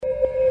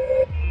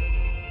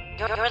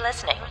You're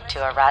listening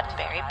to a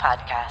Roddenberry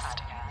podcast.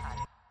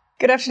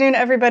 Good afternoon,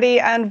 everybody,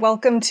 and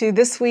welcome to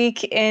This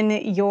Week in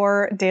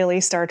Your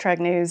Daily Star Trek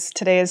News.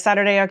 Today is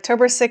Saturday,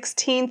 October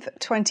 16th,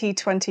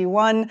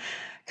 2021.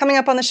 Coming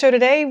up on the show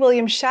today,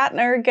 William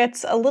Shatner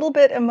gets a little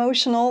bit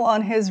emotional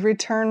on his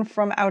return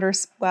from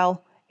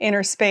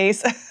inner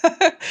space.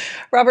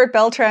 Robert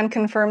Beltran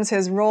confirms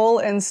his role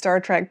in Star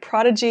Trek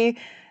Prodigy.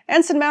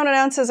 Ensign Mount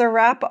announces a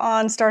wrap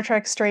on Star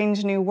Trek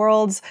Strange New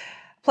Worlds.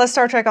 Plus,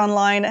 Star Trek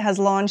Online has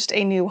launched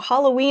a new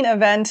Halloween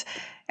event,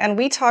 and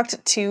we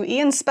talked to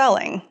Ian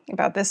Spelling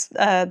about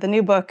the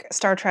new book,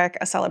 Star Trek: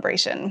 A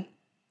Celebration.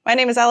 My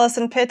name is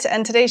Allison Pitt,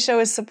 and today's show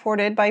is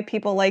supported by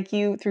people like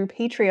you through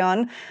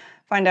Patreon.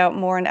 Find out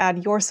more and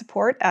add your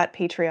support at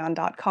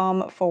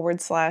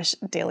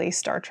patreon.com/Daily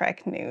Star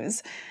Trek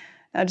News.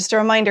 Now, just a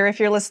reminder, if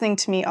you're listening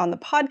to me on the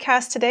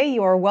podcast today,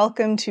 you are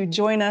welcome to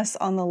join us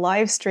on the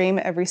live stream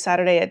every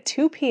Saturday at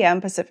 2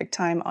 p.m. Pacific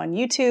time on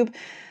YouTube.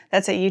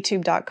 That's at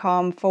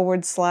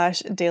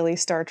youtube.com/Daily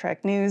Star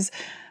Trek News.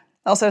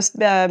 Also,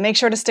 make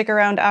sure to stick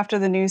around after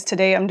the news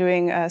today. I'm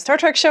doing a Star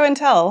Trek Show and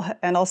Tell,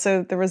 and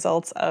also the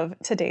results of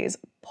today's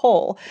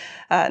poll.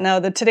 Now,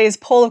 today's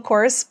poll, of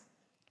course,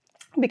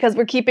 because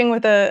we're keeping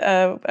with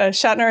a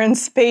Shatner in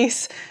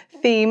space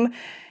theme,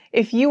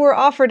 if you were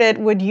offered it,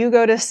 would you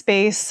go to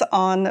space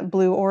on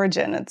Blue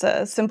Origin? It's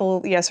a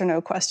simple yes or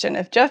no question.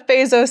 If Jeff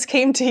Bezos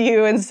came to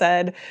you and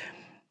said,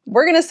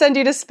 we're going to send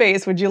you to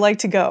space, would you like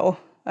to go?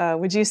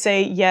 Would you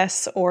say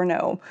yes or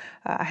no?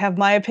 I have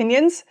my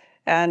opinions,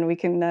 and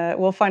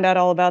we'll find out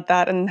all about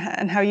that and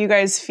how you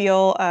guys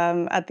feel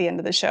at the end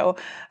of the show.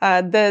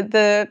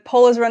 The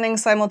poll is running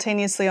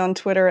simultaneously on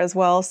Twitter as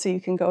well, so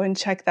you can go and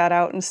check that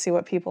out and see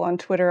what people on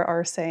Twitter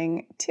are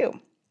saying too.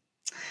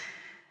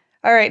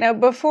 All right, now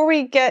before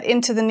we get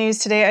into the news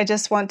today, I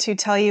just want to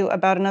tell you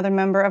about another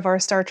member of our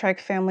Star Trek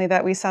family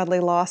that we sadly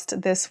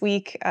lost this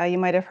week. You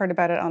might have heard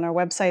about it on our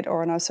website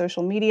or on our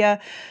social media.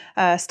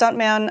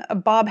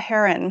 Stuntman Bob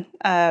Herron,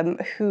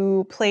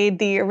 who played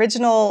the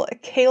original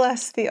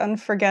Kahless the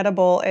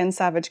Unforgettable in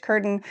Savage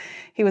Curtain.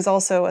 He was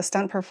also a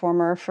stunt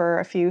performer for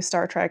a few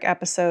Star Trek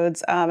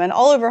episodes and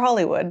all over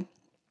Hollywood.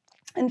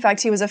 In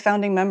fact, he was a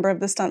founding member of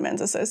the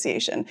Stuntmen's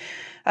Association.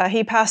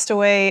 He passed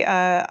away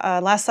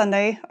last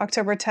Sunday,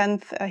 October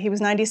 10th. He was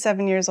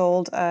 97 years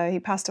old. He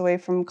passed away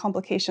from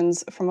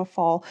complications from a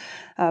fall.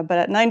 But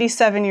at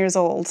 97 years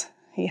old,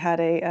 he had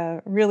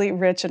a really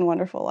rich and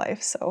wonderful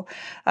life. So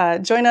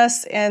join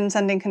us in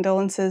sending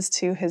condolences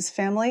to his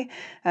family.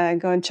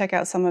 Go and check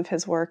out some of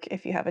his work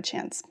if you have a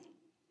chance.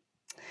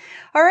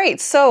 All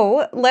right,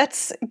 so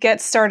let's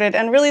get started.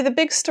 And really the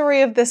big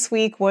story of this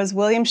week was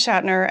William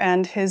Shatner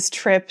and his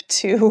trip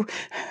to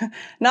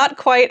not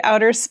quite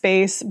outer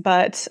space,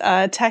 but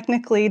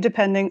technically,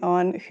 depending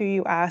on who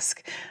you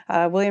ask,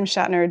 William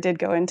Shatner did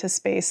go into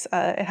space.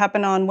 It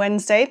happened on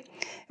Wednesday. It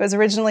was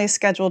originally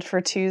scheduled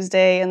for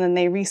Tuesday, and then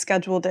they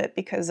rescheduled it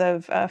because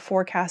of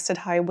forecasted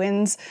high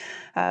winds.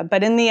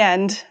 But in the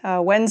end,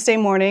 Wednesday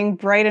morning,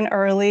 bright and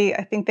early,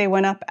 I think they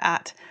went up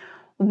at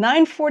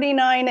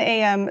 9:49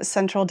 a.m.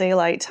 Central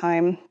Daylight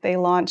Time. They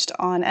launched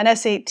on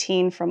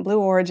NS-18 from Blue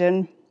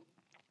Origin.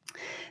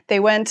 They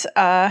went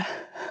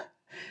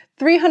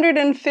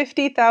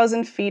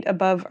 350,000 feet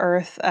above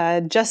Earth,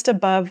 just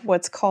above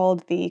what's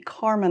called the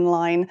Kármán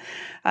line.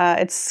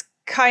 It's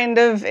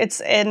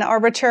an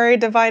arbitrary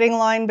dividing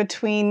line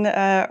between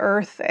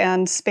Earth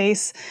and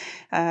space.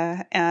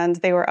 And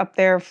they were up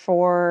there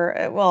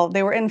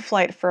they were in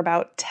flight for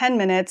about 10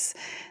 minutes.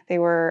 They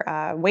were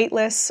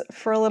weightless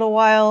for a little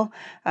while,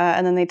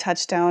 and then they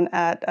touched down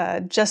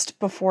at just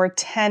before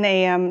 10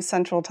 a.m.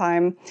 Central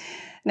Time.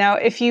 Now,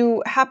 if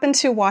you happen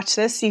to watch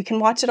this, you can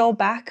watch it all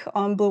back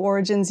on Blue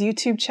Origin's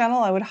YouTube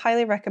channel. I would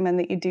highly recommend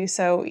that you do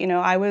so.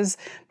 I was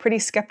pretty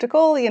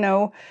skeptical.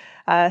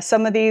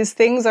 Some of these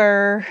things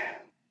are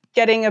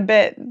getting a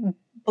bit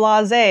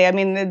blasé. I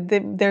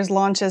mean, there's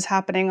launches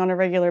happening on a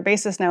regular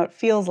basis now, it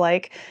feels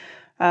like.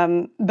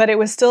 But it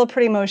was still a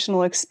pretty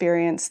emotional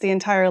experience. The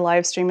entire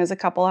live stream is a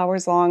couple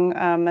hours long,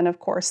 and of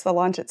course, the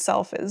launch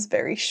itself is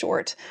very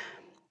short.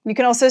 You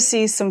can also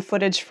see some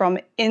footage from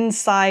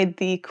inside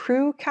the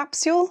crew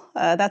capsule.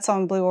 That's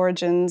on Blue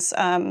Origin's.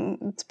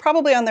 It's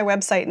probably on their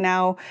website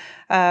now.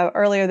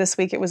 Earlier this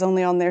week, it was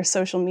only on their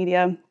social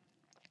media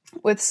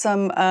with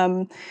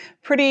some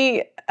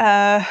pretty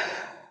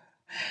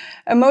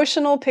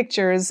emotional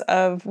pictures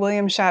of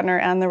William Shatner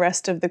and the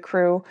rest of the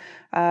crew,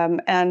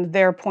 and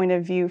their point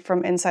of view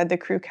from inside the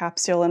crew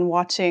capsule and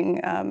watching,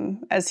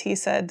 as he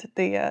said,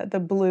 the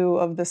blue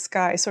of the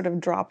sky sort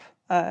of drop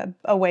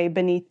away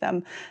beneath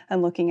them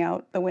and looking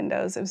out the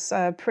windows. It was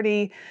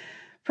pretty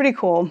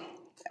cool.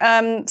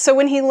 So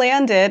when he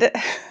landed,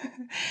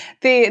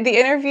 the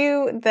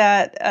interview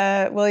that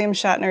William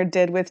Shatner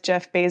did with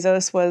Jeff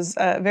Bezos was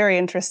very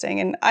interesting,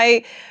 and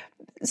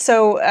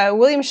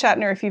William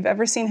Shatner, if you've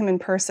ever seen him in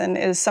person,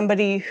 is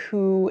somebody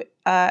who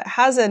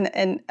has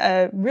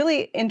a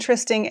really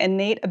interesting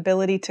innate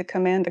ability to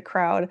command a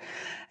crowd.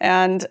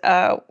 And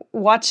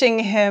watching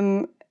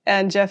him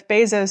and Jeff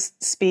Bezos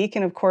speak.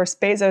 And of course,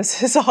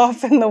 Bezos is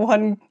off in the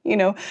one,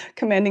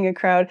 commanding a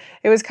crowd.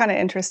 It was kind of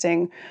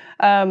interesting.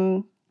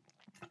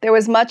 There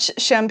was much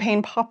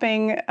champagne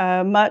popping,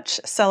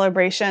 much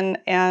celebration,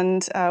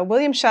 and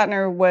William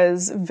Shatner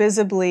was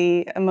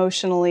visibly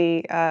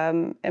emotionally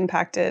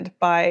impacted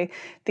by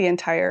the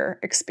entire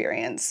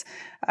experience.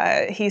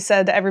 He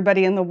said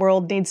everybody in the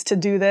world needs to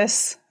do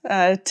this,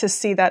 to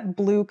see that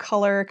blue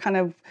color kind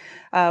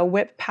of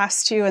whip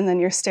past you and then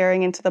you're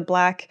staring into the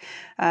black.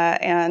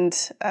 And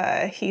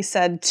he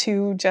said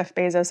to Jeff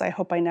Bezos, "I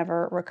hope I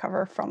never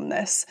recover from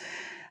this."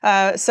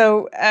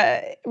 So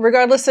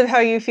regardless of how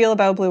you feel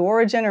about Blue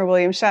Origin or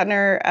William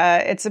Shatner,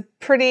 it's a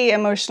pretty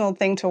emotional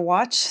thing to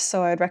watch,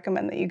 so I'd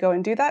recommend that you go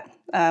and do that.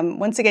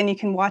 Once again, you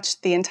can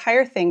watch the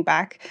entire thing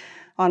back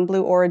on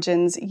Blue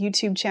Origin's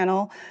YouTube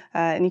channel,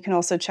 and you can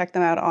also check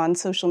them out on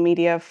social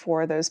media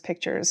for those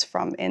pictures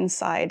from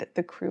inside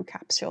the crew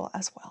capsule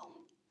as well.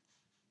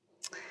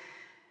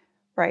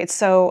 Right,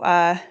 so,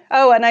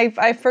 and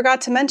I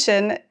forgot to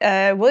mention,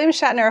 William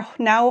Shatner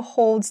now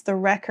holds the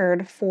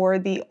record for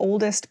the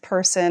oldest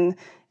person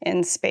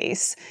in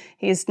space.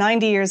 He's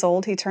 90 years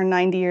old. He turned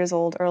 90 years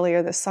old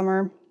earlier this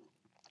summer.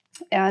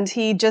 And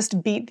he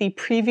just beat the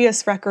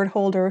previous record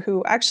holder,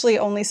 who actually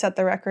only set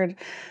the record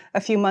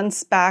a few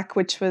months back,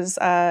 which was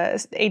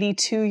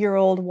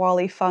 82-year-old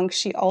Wally Funk.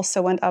 She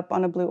also went up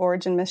on a Blue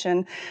Origin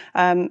mission.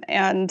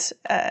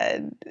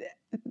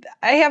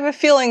 I have a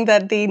feeling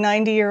that the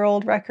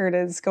 90-year-old record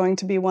is going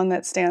to be one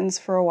that stands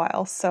for a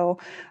while. So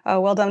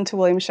well done to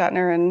William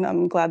Shatner, and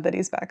I'm glad that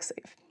he's back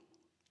safe.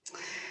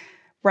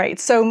 Right,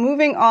 so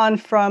moving on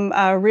from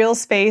real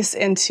space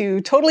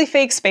into totally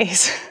fake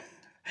space.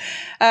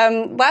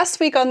 Last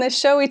week on this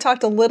show, we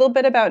talked a little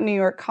bit about New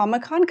York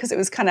Comic Con because it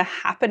was kind of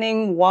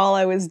happening while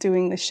I was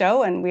doing the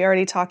show, and we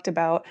already talked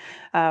about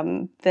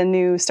the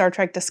new Star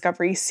Trek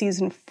Discovery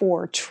Season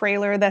 4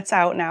 trailer that's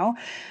out now.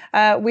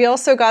 We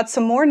also got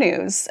some more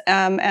news,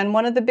 and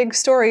one of the big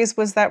stories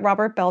was that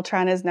Robert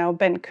Beltran has now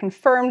been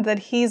confirmed that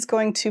he's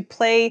going to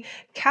play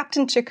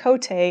Captain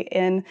Chakotay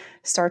in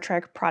Star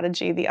Trek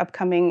Prodigy, the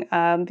upcoming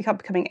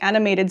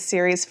animated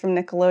series from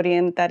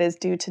Nickelodeon that is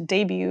due to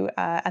debut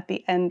at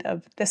the end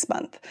of this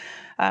month.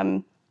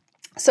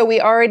 So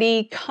we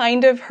already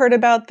kind of heard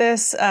about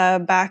this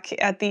back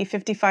at the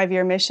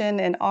 55-year mission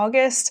in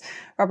August.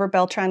 Robert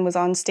Beltran was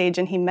on stage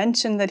and he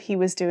mentioned that he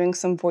was doing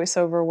some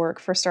voiceover work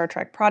for Star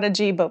Trek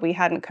Prodigy, but we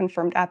hadn't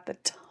confirmed at the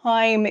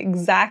time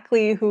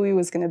exactly who he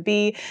was going to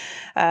be.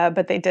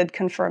 But they did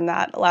confirm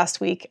that last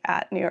week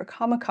at New York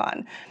Comic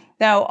Con.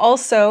 Now,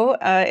 also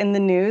in the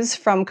news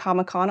from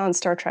Comic-Con on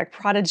Star Trek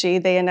Prodigy,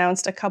 they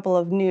announced a couple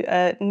of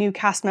new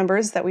cast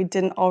members that we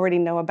didn't already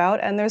know about,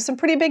 and there's some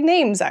pretty big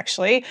names,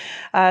 actually.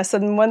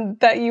 Some one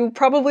that you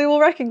probably will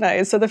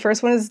recognize. So the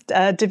first one is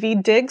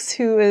Daveed Diggs,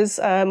 who is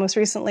most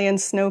recently in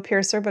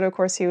Snowpiercer, but of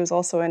course he was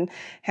also in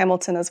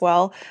Hamilton as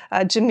well.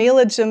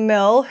 Jamila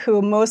Jamil,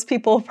 who most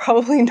people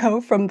probably know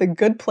from The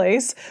Good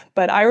Place,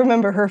 but I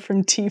remember her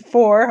from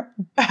T4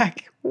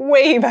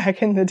 way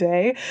back in the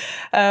day.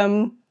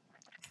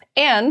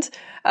 And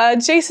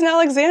Jason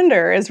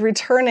Alexander is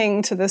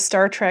returning to the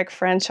Star Trek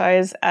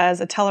franchise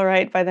as a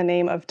Tellarite by the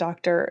name of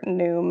Dr.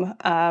 Noom.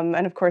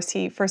 And of course,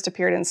 he first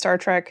appeared in Star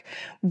Trek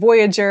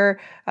Voyager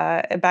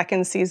back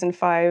in season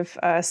 5.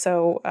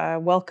 So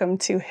welcome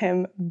to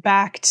him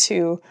back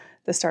to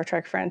the Star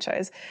Trek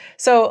franchise.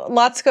 So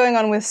lots going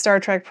on with Star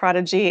Trek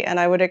Prodigy, and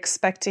I would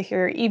expect to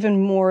hear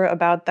even more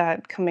about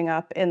that coming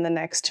up in the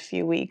next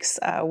few weeks.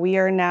 We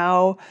are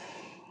now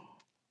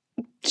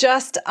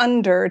just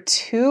under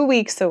 2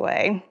 weeks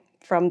away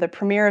from the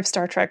premiere of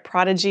Star Trek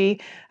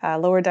Prodigy.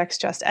 Lower Decks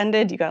just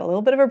ended. You got a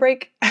little bit of a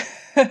break.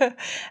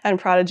 And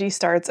Prodigy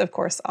starts, of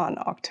course, on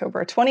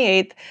October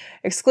 28th,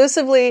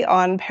 exclusively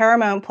on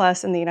Paramount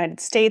Plus in the United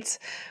States.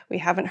 We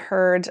haven't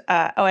heard,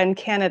 in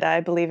Canada,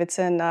 I believe it's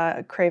in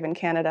Craven,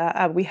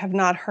 Canada. We have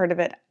not heard of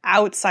it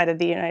outside of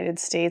the United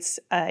States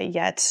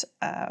yet,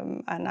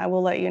 and I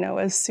will let you know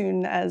as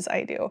soon as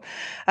I do.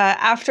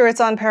 After it's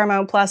on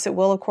Paramount Plus, it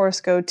will, of course,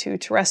 go to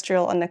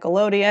terrestrial and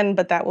Nickelodeon,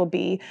 but that will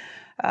be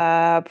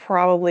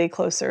probably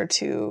closer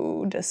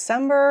to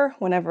December,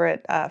 whenever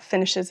it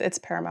finishes its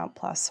Paramount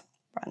Plus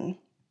run.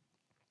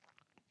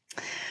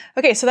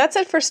 Okay, so that's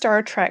it for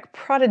Star Trek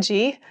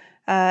Prodigy.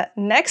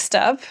 Next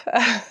up,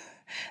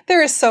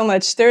 there is so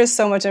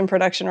much in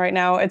production right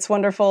now. It's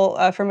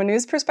wonderful from a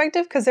news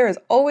perspective because there is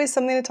always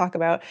something to talk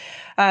about.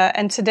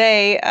 And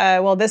today,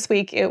 this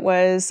week, it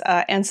was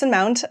Anson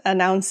Mount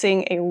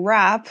announcing a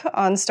wrap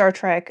on Star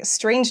Trek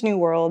Strange New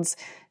Worlds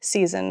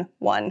Season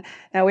 1.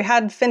 Now, we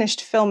had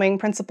finished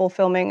principal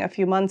filming a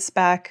few months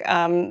back,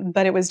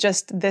 but it was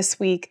just this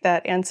week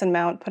that Anson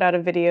Mount put out a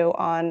video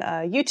on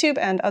YouTube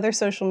and other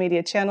social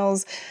media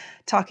channels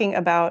talking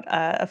about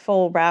a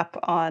full wrap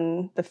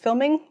on the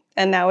filming.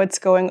 And now it's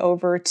going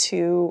over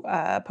to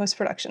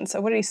post-production. So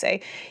what did he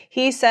say?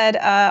 He said,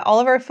 all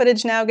of our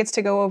footage now gets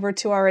to go over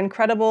to our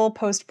incredible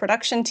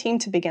post-production team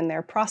to begin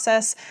their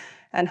process.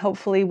 And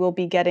hopefully we'll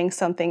be getting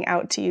something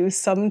out to you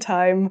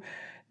sometime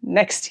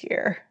next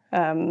year.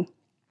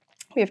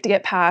 We have to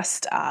get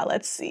past,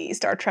 let's see,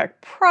 Star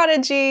Trek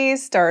Prodigy,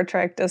 Star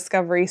Trek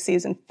Discovery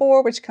Season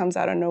 4, which comes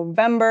out in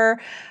November,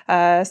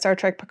 Star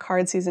Trek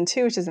Picard Season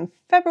 2, which is in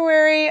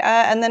February,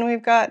 and then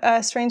we've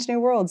got Strange New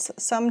Worlds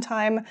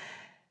sometime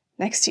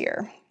next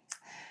year.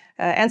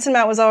 Anson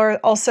Mount was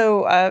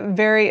also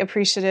very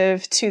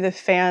appreciative to the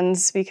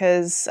fans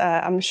because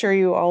I'm sure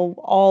you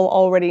all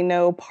already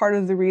know part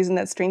of the reason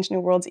that Strange New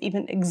Worlds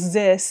even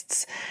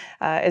exists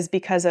is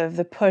because of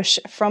the push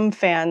from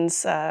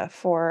fans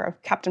for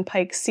Captain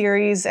Pike's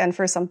series and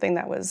for something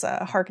that was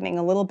hearkening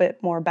a little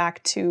bit more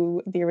back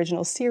to the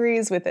original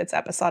series with its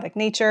episodic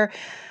nature.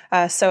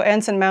 So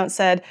Anson Mount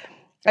said,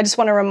 "I just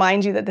want to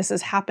remind you that this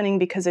is happening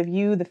because of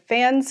you, the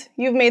fans.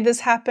 You've made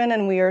this happen,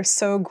 and we are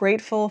so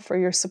grateful for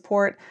your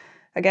support.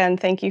 Again,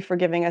 thank you for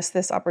giving us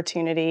this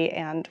opportunity,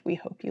 and we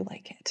hope you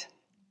like it."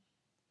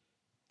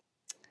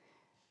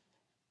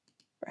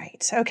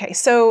 Right, okay,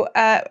 so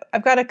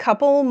I've got a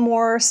couple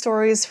more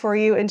stories for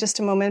you in just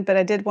a moment, but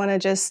I did want to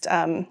just,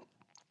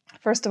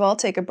 first of all,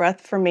 take a breath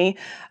for me.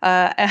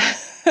 I'm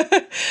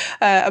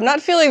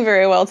not feeling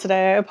very well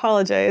today, I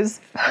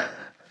apologize.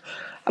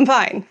 I'm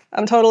fine.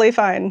 I'm totally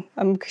fine.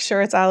 I'm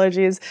sure it's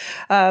allergies,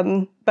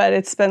 but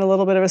it's been a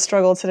little bit of a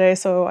struggle today,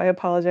 so I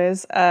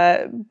apologize.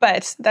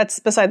 But that's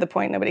beside the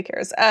point. Nobody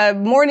cares.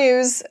 More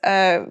news.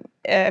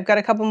 I've got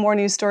a couple more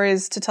news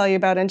stories to tell you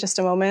about in just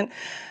a moment.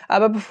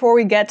 But before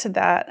we get to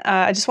that,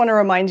 I just want to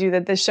remind you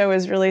that this show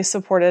is really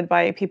supported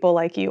by people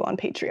like you on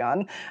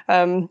Patreon.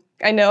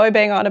 I know I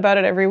bang on about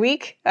it every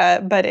week,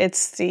 but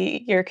it's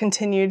your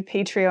continued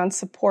Patreon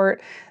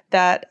support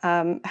that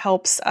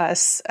helps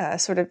us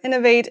sort of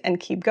innovate and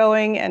keep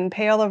going and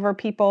pay all of our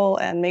people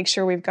and make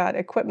sure we've got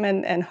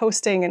equipment and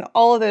hosting and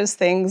all of those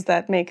things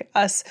that make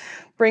us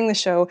bring the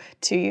show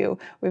to you.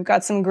 We've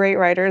got some great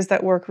writers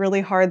that work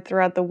really hard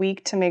throughout the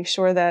week to make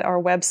sure that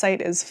our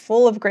website is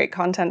full of great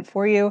content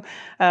for you.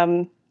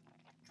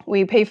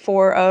 We pay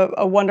for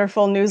a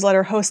wonderful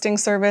newsletter hosting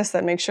service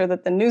that makes sure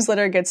that the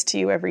newsletter gets to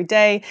you every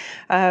day.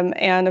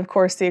 And of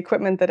course, the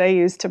equipment that I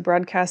use to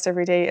broadcast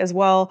every day as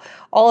well.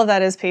 All of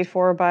that is paid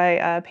for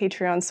by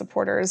Patreon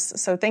supporters.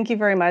 So thank you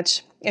very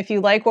much. If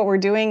you like what we're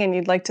doing and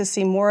you'd like to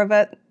see more of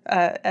it,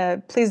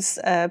 please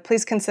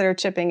consider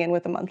chipping in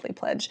with a monthly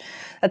pledge.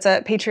 That's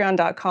at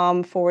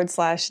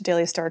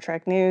patreon.com/Daily Star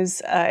Trek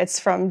News. It's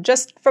from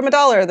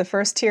 $1. The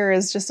first tier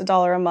is just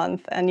 $1 a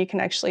month, and you can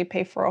actually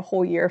pay for a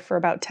whole year for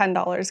about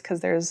 $10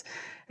 because there's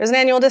an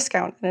annual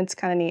discount, and it's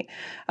kind of neat.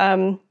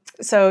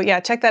 So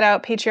yeah, check that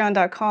out,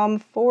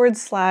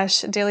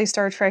 patreon.com/Daily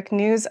Star Trek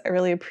News. I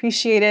really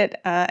appreciate it.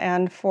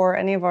 And for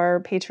any of our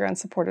Patreon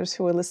supporters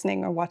who are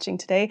listening or watching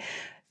today,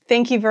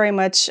 thank you very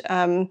much.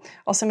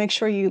 Also, make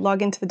sure you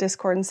log into the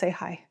Discord and say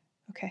hi.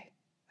 Okay.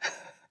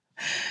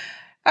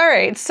 All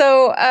right.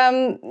 So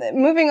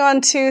moving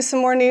on to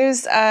some more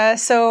news.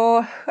 Hands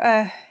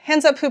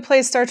up who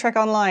plays Star Trek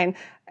Online.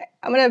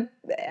 I'm going to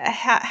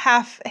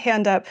half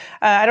hand up.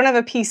 I don't have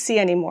a PC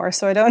anymore,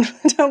 so I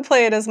don't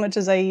play it as much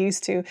as I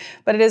used to.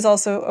 But it is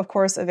also, of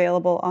course,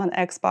 available on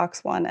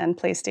Xbox One and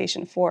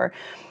PlayStation 4.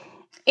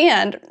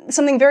 And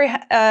something very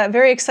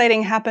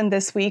exciting happened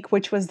this week,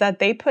 which was that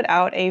they put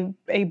out a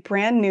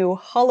brand new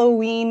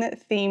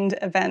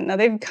Halloween-themed event. Now,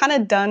 they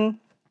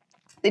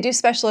do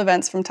special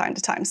events from time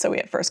to time. So we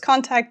have First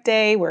Contact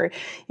Day, where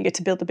you get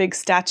to build a big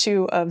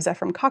statue of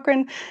Zefram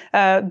Cochrane.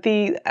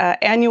 The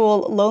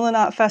annual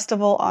Lolanaut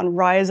Festival on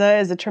Ryza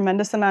is a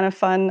tremendous amount of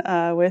fun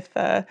with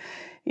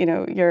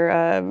your,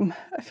 I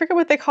forget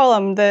what they call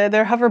them,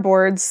 their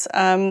hoverboards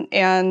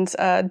and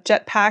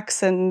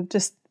jetpacks and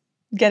just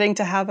getting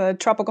to have a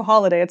tropical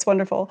holiday. It's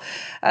wonderful.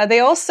 They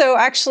also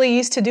actually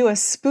used to do a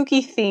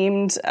spooky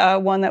themed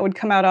one that would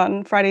come out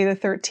on Friday the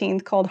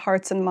 13th called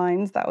Hearts and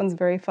Minds. That one's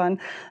very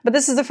fun. But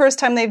this is the first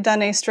time they've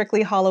done a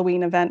strictly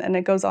Halloween event, and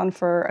it goes on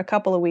for a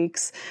couple of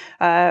weeks.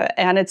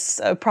 And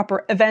it's a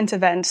proper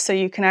event, so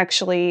you can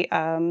actually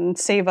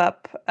save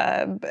up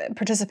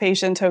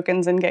participation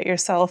tokens and get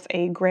yourself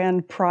a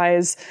grand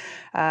prize.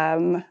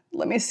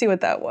 Let me see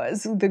what that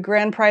was. The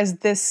grand prize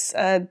this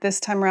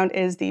time around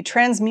is the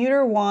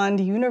Transmuter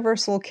Wand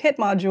Universal Kit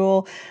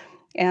Module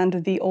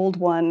and the Old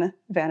One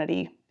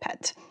Vanity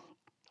Pet.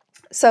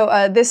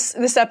 So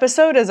this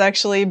episode is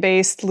actually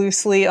based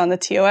loosely on the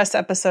TOS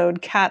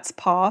episode Cat's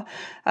Paw.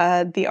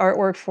 The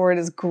artwork for it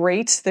is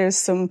great. There's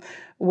some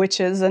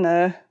witches and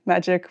a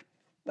magic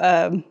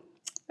ball.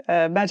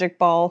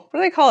 What do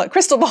they call it?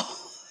 Crystal ball.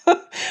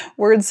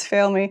 Words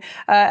fail me.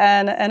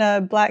 And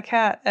a black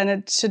cat, and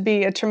it should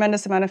be a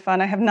tremendous amount of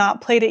fun. I have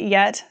not played it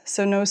yet,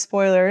 so no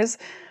spoilers.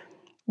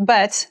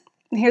 But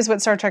here's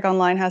what Star Trek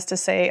Online has to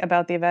say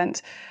about the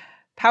event.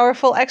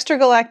 Powerful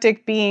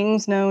extragalactic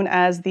beings known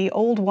as the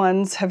Old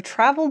Ones have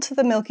traveled to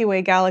the Milky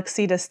Way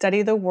galaxy to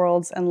study the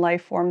worlds and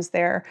life forms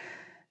there.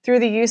 Through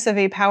the use of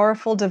a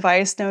powerful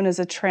device known as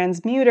a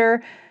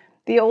transmuter,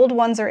 the Old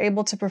Ones are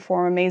able to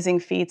perform amazing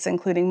feats,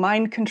 including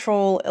mind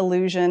control,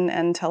 illusion,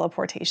 and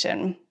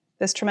teleportation.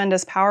 This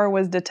tremendous power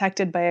was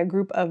detected by a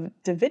group of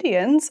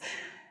Davidians,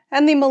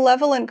 and the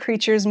malevolent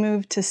creatures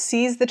moved to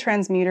seize the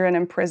transmuter and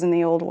imprison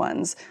the Old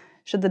Ones.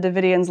 Should the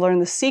Davidians learn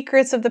the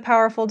secrets of the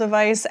powerful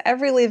device,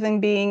 every living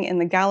being in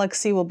the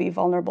galaxy will be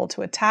vulnerable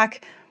to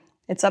attack.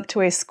 It's up to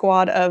a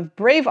squad of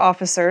brave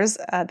officers,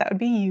 that would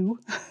be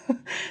you,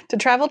 to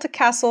travel to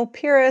Castle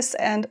Pyrrhus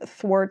and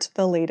thwart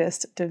the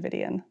latest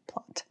Davidian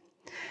plot.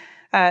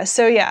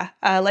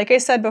 Like I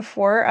said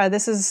before,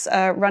 this is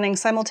running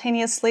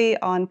simultaneously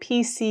on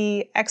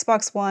PC,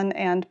 Xbox One,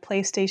 and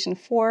PlayStation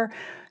 4.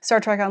 Star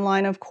Trek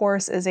Online, of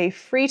course, is a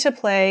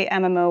free-to-play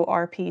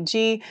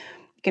MMORPG.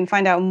 You can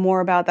find out more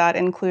about that,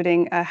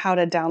 including how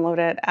to download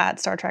it at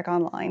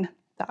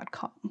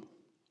StarTrekOnline.com.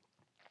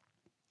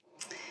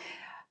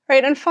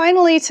 Right, and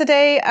finally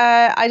today,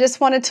 I just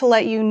wanted to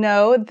let you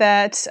know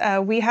that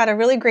we had a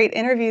really great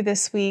interview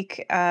this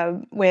week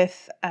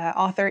with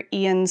author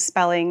Ian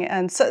Spelling.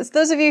 And so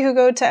those of you who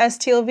go to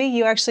STLV,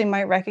 you actually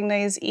might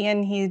recognize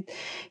Ian. He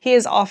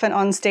is often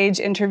on stage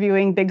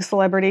interviewing big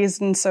celebrities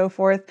and so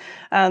forth.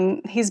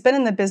 He's been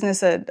in the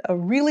business a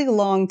really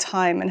long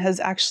time and has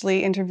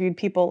actually interviewed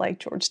people like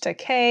George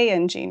Takei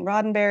and Gene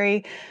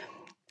Roddenberry.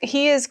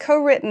 He has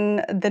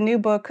co-written the new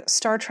book,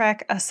 Star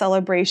Trek, A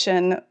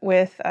Celebration,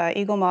 with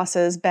Eagle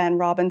Moss's Ben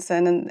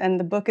Robinson, and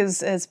the book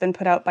has been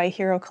put out by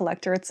Hero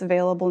Collector. It's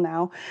available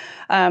now.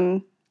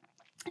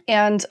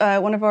 And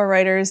one of our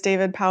writers,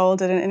 David Powell,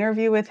 did an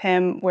interview with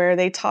him where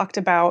they talked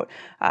about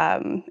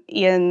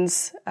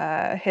Ian's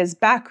his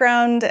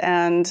background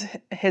and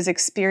his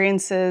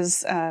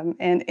experiences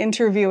in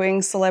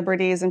interviewing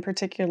celebrities, and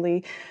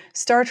particularly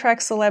Star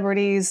Trek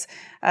celebrities.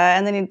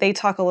 And then they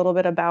talk a little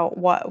bit about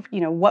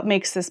what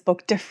makes this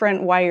book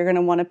different, why you're going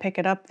to want to pick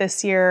it up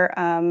this year,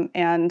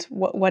 and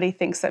what he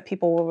thinks that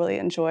people will really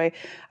enjoy.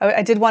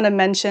 I did want to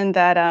mention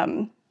that.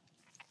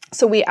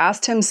 So we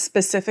asked him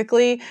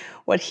specifically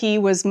what he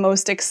was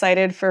most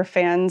excited for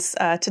fans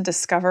to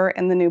discover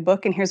in the new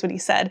book, and here's what he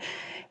said.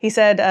 He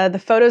said, the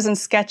photos and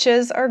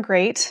sketches are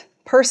great.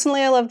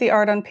 Personally, I love the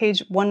art on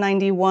page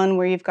 191,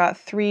 where you've got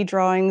 3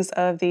 drawings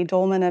of the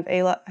Dolmen of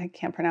Ayla. I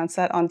can't pronounce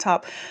that on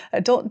top.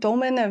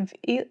 Dolmen of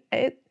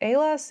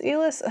Elas?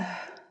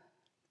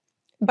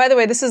 By the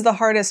way, this is the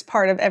hardest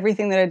part of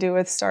everything that I do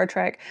with Star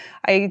Trek.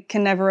 I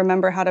can never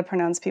remember how to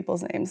pronounce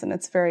people's names, and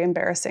it's very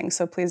embarrassing,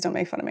 so please don't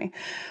make fun of me.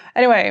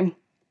 Anyway,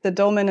 the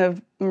Dolmen of...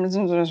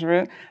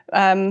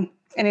 and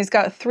he's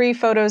got 3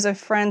 photos of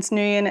France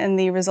Nguyen and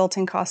the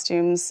resulting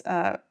costumes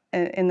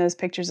in those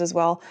pictures as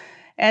well.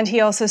 And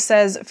he also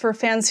says, for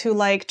fans who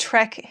like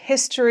Trek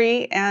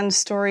history and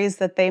stories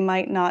that they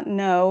might not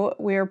know,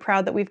 we're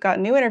proud that we've got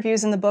new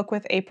interviews in the book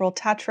with April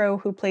Tatro,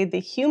 who played the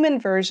human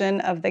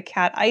version of the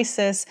cat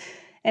Isis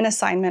in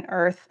Assignment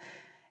Earth,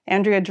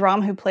 Andrea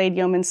Drum, who played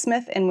Yeoman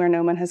Smith in Where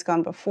No Man Has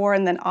Gone Before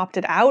and then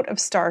opted out of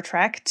Star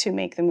Trek to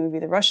make the movie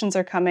The Russians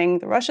Are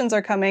Coming.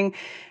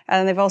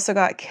 And they've also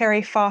got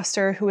Carrie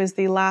Foster, who is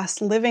the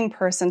last living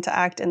person to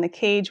act in The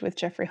Cage with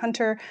Jeffrey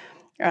Hunter,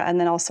 and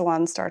then also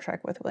on Star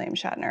Trek with William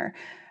Shatner.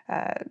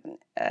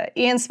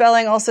 Ian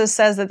Spelling also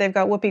says that they've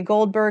got Whoopi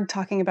Goldberg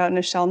talking about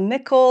Nichelle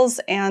Nichols,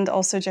 and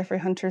also Jeffrey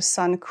Hunter's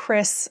son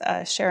Chris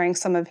sharing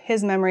some of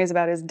his memories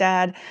about his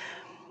dad.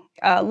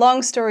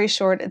 Long story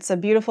short, it's a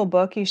beautiful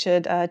book. You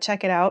should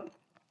check it out.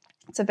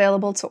 It's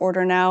available to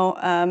order now.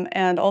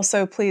 And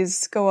also,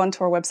 please go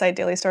onto our website,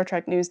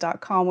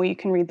 dailystartreknews.com, where you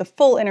can read the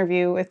full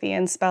interview with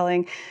Ian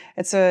Spelling.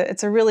 It's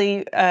a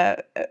really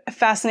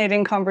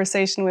fascinating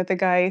conversation with a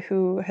guy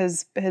who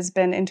has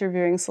been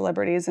interviewing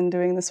celebrities and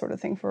doing this sort of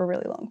thing for a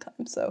really long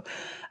time. So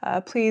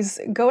please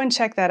go and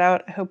check that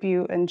out. I hope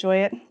you enjoy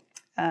it.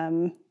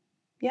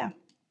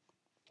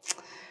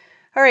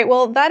 All right,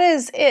 well, that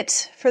is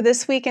it for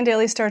this week in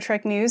Daily Star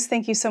Trek News.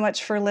 Thank you so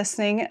much for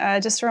listening.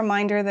 Just a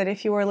reminder that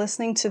if you are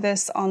listening to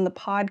this on the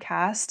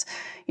podcast,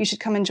 you should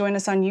come and join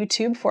us on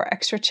YouTube for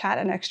extra chat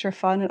and extra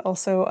fun, and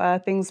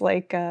also things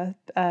like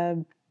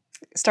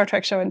Star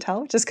Trek Show and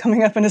Tell, which is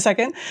coming up in a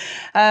second.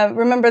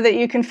 Remember that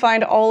you can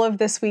find all of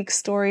this week's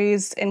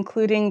stories,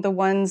 including the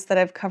ones that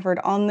I've covered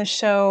on the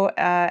show,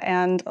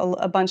 and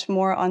a bunch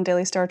more on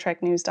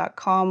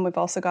dailystartreknews.com. We've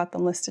also got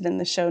them listed in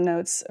the show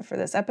notes for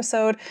this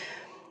episode.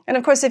 And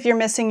of course, if you're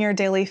missing your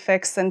daily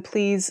fix, then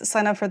please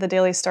sign up for the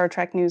Daily Star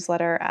Trek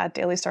newsletter at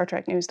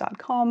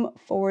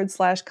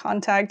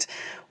dailystartreknews.com/contact.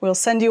 We'll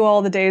send you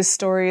all the day's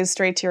stories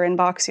straight to your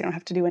inbox. You don't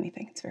have to do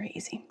anything. It's very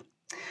easy.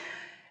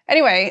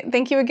 Anyway,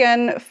 thank you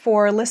again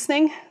for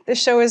listening.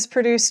 This show is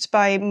produced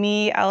by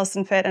me,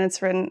 Allison Fitt, and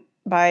it's written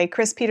by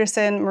Chris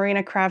Peterson,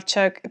 Marina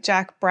Kravchuk,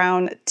 Jack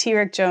Brown, T.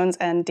 Rick Jones,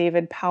 and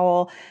David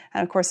Powell.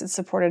 And of course, it's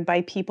supported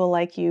by people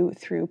like you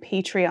through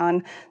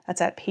Patreon. That's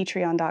at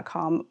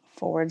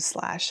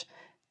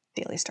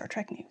patreon.com/Daily Star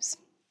Trek News.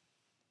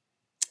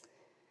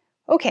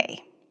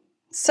 Okay,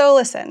 so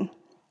listen.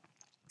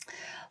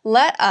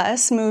 Let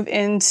us move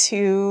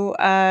into,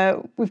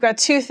 we've got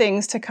 2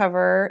 things to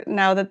cover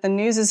now that the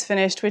news is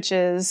finished, which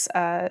is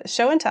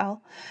show and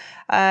tell,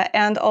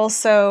 and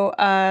also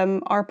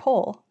our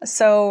poll.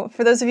 So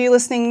for those of you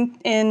listening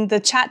in the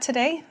chat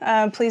today,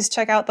 please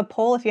check out the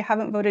poll. If you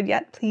haven't voted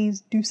yet, please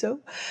do so.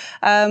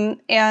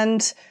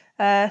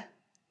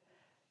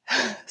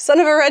 Son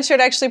of a Red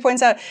Shirt actually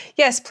points out,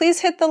 yes, please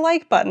hit the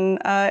like button.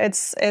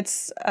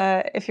 It's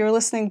if you're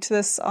listening to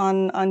this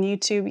on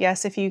YouTube,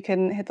 yes, if you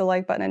can hit the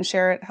like button and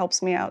share it,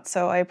 helps me out.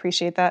 So I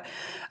appreciate that.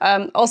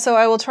 Also,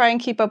 I will try and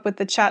keep up with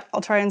the chat.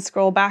 I'll try and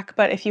scroll back.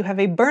 But if you have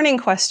a burning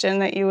question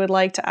that you would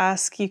like to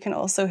ask, you can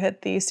also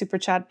hit the super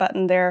chat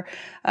button there,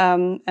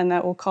 and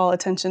that will call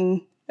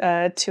attention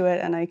to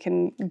it, and I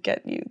can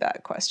get you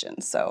that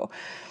question. So,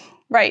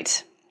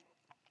 right.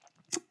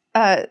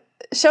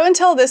 Show and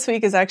Tell this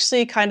week is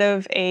actually kind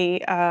of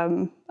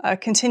a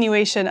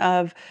continuation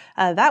of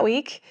that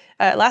week.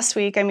 Last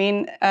week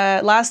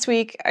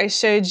I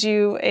showed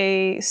you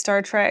a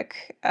Star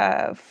Trek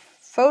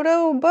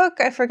photo book.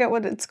 I forget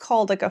what it's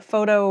called, like a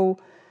photo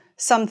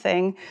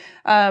something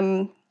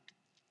that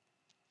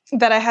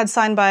I had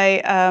signed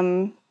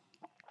by.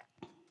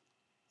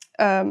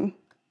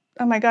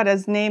 Oh my God,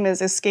 his name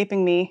is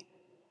escaping me.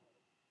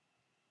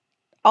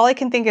 All I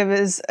can think of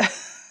is.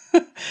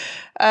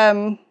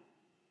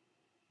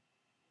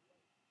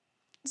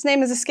 His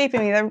name is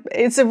escaping me.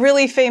 It's a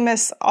really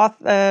famous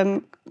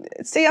author.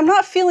 See, I'm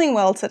not feeling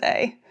well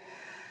today.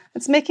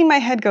 It's making my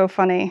head go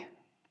funny.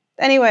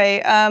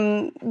 Anyway,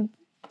 that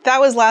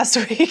was last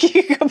week.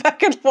 You can go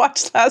back and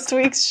watch last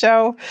week's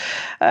show.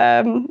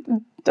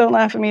 Don't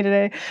laugh at me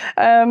today.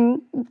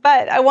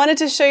 But I wanted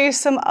to show you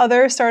some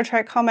other Star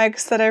Trek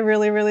comics that I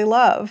really, really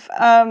love.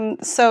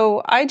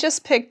 So I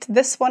just picked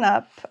this one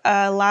up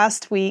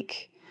last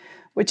week,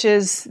 which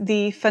is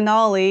the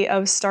finale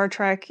of Star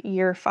Trek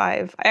Year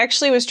 5. I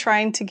actually was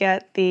trying to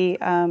get the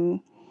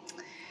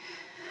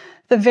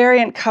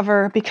variant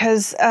cover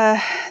because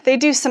they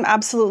do some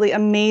absolutely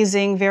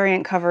amazing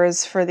variant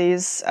covers for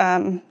these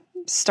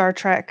Star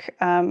Trek,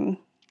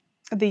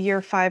 the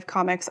Year 5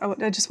 comics.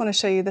 I just want to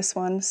show you this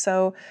one.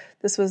 So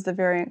this was the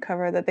variant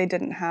cover that they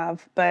didn't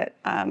have, but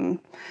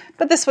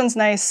this one's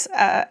nice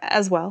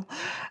as well.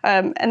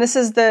 And this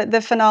is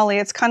the finale.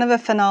 It's kind of a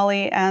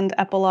finale and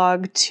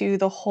epilogue to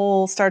the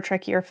whole Star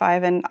Trek Year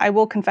 5. And I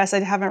will confess,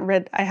 I haven't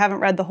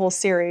read the whole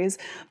series,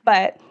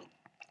 but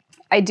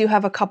I do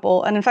have a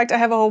couple. And in fact, I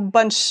have a whole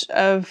bunch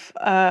of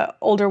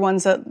older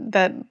ones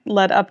that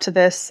led up to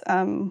this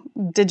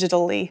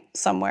digitally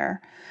somewhere.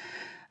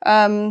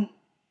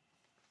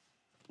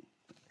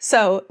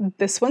 So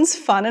this one's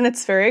fun and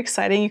it's very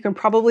exciting. You can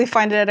probably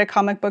find it at a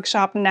comic book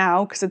shop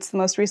now because it's the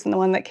most recent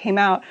one that came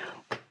out.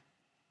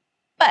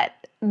 But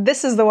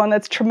this is the one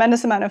that's a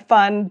tremendous amount of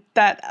fun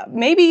that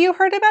maybe you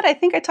heard about. I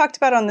think I talked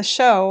about on the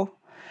show.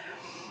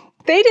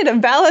 They did a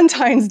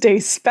Valentine's Day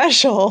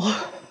special.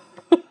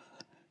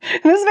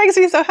 And this makes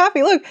me so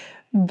happy. Look,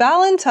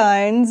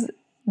 Valentine's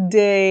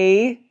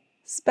Day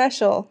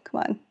special.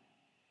 Come on.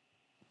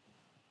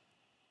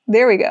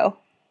 There we go.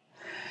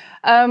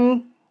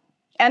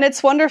 And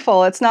it's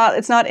wonderful. It's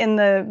not in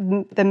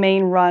the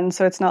main run,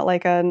 so it's not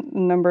like a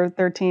number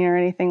 13 or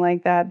anything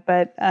like that.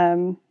 But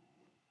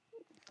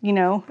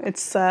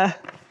it's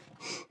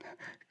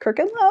Kirk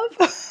and Love,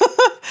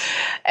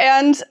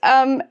 and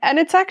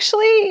it's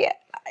actually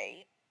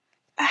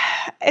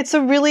it's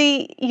a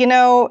really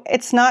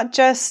it's not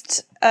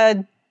just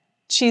a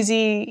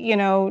cheesy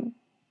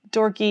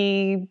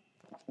dorky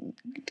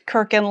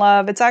Kirk and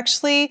Love. It's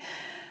actually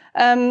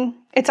a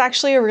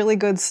really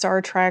good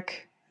Star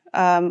Trek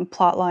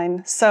plot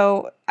line.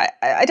 So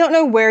I don't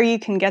know where you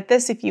can get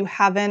this if you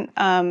haven't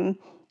got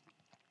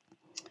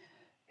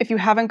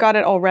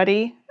it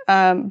already,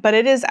 but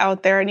it is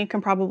out there and you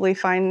can probably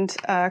find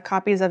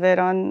copies of it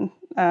on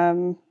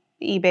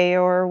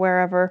eBay or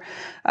wherever.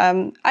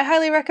 I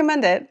highly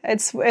recommend it.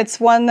 It's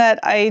one that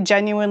I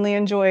genuinely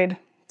enjoyed.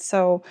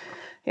 So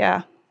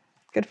yeah,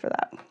 good for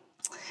that.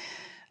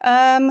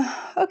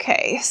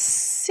 Okay,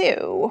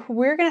 so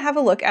we're going to have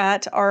a look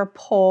at our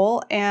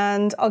poll,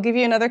 and I'll give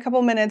you another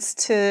couple minutes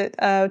to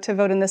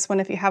vote in this one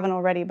if you haven't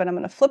already, but I'm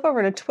going to flip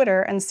over to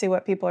Twitter and see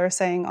what people are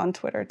saying on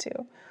Twitter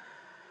too.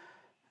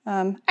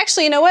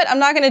 Actually, you know what? I'm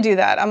not going to do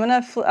that. I'm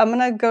going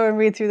to go and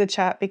read through the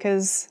chat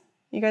because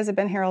you guys have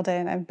been here all day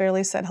and I've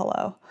barely said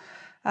hello.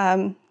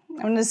 I'm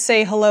going to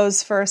say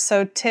hellos first.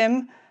 So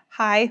Tim,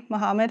 hi.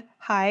 Mohammed,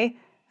 hi.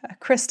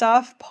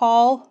 Christoph,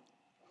 Paul.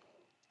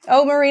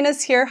 Oh,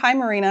 Marina's here. Hi,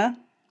 Marina.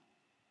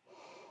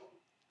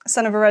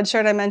 Son of a Red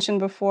Shirt I mentioned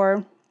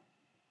before.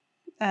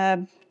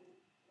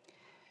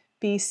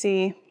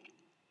 BC.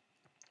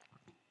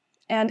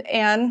 And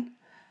Anne.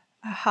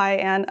 Hi,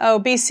 Anne. Oh,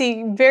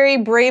 BC very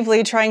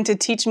bravely trying to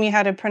teach me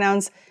how to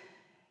pronounce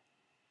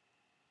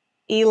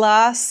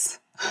Elas.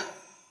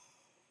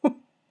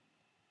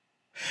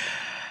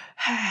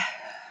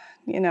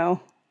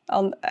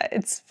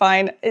 It's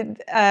fine.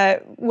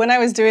 When I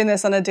was doing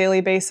this on a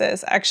daily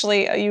basis,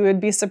 actually, you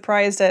would be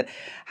surprised at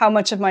how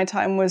much of my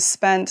time was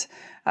spent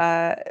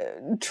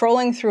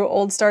trolling through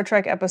old Star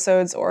Trek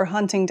episodes or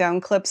hunting down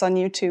clips on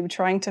YouTube,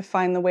 trying to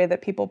find the way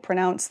that people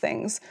pronounce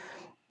things.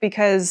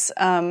 Because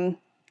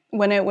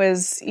when it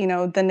was,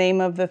 the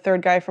name of the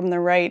third guy from the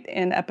right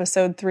in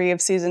episode 3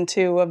 of season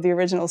 2 of the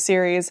original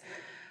series,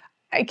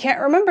 I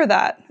can't remember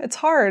that. It's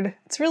hard.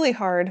 It's really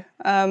hard.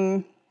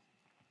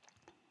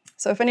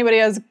 So if anybody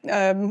has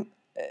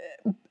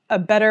a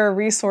better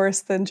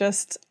resource than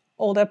just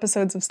old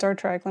episodes of Star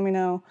Trek, let me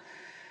know.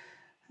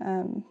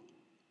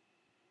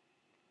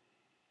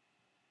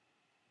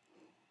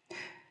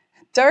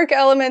 Dark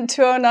Element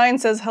 209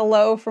 says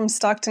hello from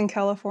Stockton,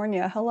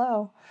 California.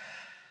 Hello.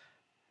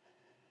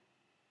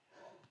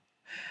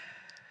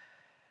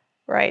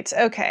 Right,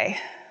 okay.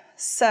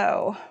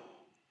 So,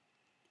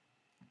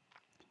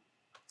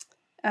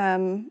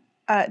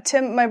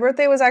 Tim, my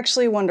birthday was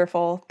actually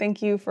wonderful.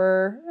 Thank you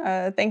for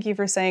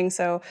saying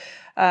so.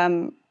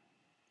 I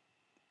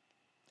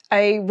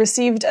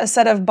received a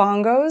set of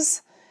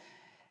bongos,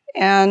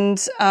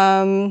 and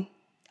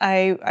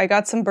I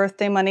got some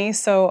birthday money,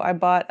 so I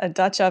bought a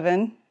Dutch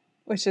oven,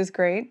 which is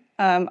great.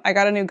 I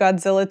got a new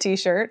Godzilla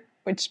t-shirt,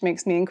 which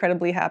makes me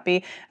incredibly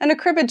happy, and a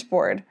cribbage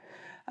board.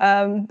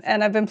 And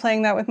I've been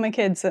playing that with my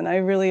kids, and I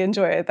really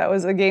enjoy it. That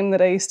was a game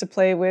that I used to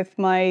play with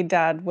my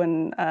dad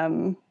when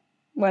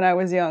I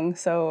was young,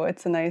 so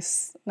it's a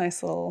nice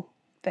little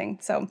thing.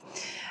 So,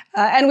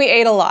 and we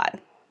ate a lot.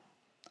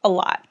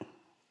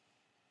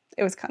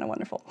 It was kind of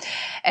wonderful.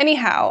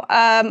 Anyhow,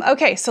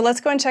 okay, so let's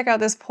go and check out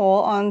this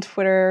poll on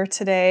Twitter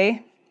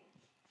today.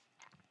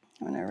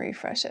 I'm going to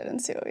refresh it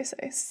and see what we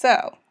say.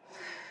 So,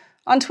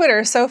 on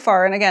Twitter so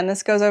far, and again,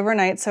 this goes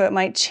overnight, so it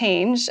might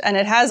change, and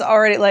it has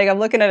already, like, I'm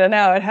looking at it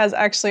now, it has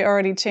actually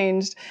already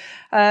changed.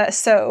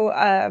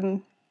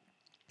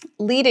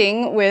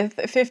 Leading with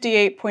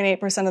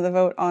 58.8% of the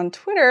vote on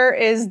Twitter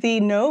is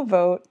the no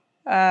vote,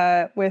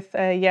 with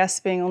yes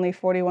being only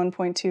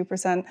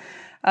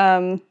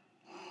 41.2%.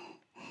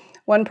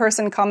 One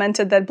person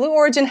commented that Blue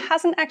Origin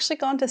hasn't actually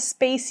gone to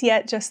space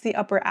yet, just the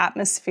upper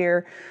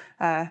atmosphere,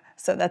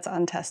 so that's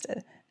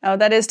untested. Now,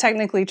 that is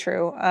technically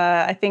true.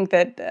 I think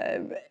that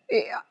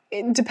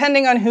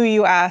depending on who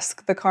you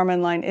ask, the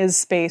Kármán line is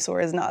space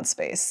or is not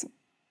space.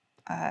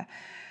 I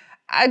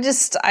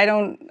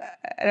don't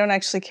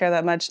actually care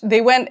that much.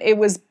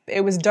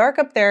 It was dark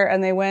up there,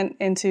 and they went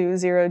into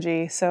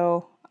 0G,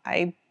 so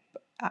I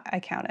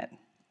count it.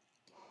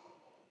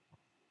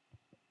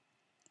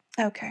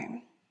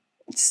 Okay.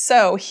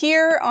 So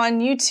here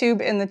on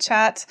YouTube in the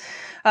chat,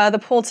 the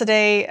poll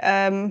today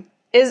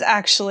is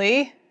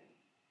actually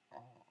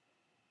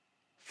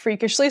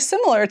freakishly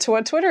similar to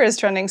what Twitter is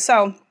trending.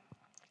 So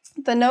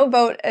the no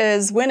vote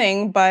is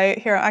winning by,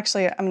 here,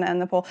 actually, I'm going to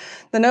end the poll.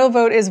 The no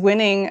vote is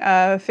winning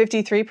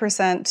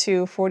 53%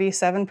 to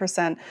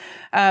 47%.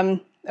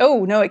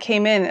 Oh, no, it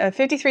came in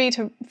 53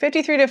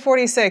 to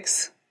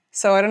 46.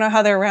 So I don't know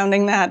how they're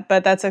rounding that,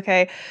 but that's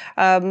okay.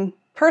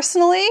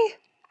 Personally,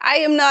 I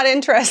am not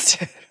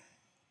interested.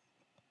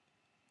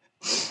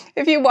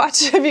 If you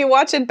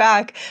watch it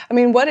back, I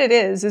mean, what it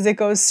is it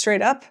goes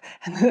straight up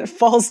and then it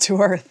falls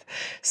to Earth.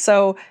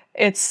 So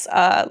it's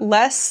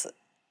less.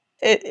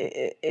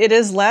 It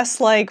is less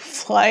like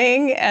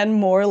flying and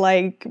more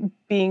like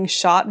being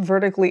shot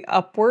vertically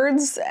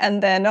upwards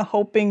and then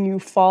hoping you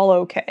fall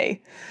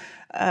okay.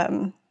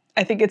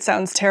 I think it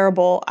sounds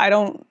terrible. I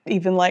don't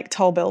even like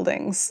tall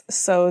buildings.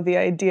 So the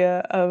idea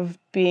of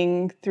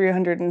being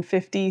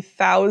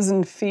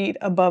 350,000 feet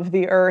above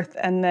the Earth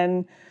and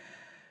then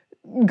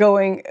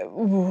going,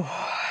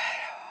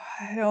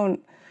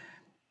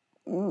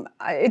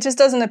 it just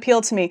doesn't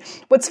appeal to me.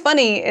 What's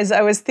funny is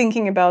I was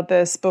thinking about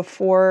this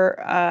before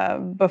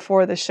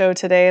the show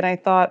today, and I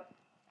thought,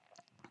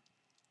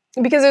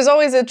 because there's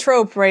always a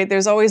trope, right?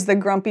 There's always the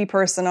grumpy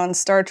person on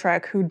Star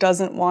Trek who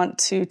doesn't want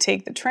to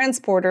take the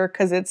transporter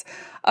because it's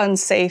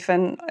unsafe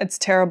and it's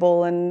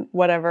terrible and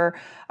whatever.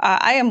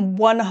 I am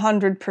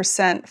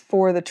 100%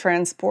 for the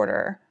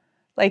transporter.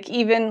 Like,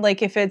 even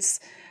like if it's,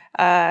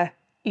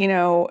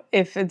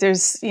 if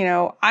there's,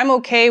 I'm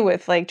okay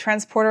with like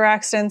transporter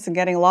accidents and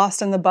getting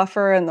lost in the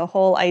buffer and the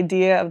whole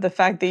idea of the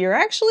fact that you're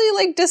actually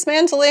like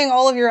dismantling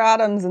all of your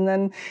atoms and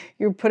then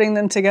you're putting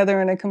them together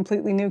in a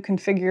completely new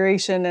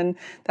configuration, and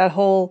that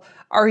whole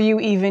 "are you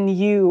even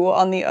you"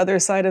 on the other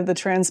side of the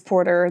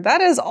transporter,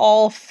 that is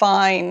all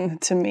fine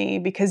to me,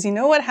 because you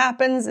know what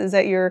happens is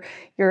that your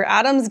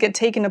atoms get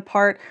taken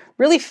apart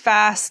really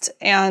fast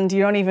and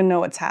you don't even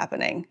know what's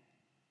happening.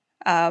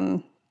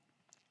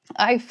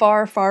 I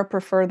far, far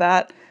prefer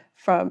that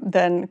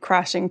than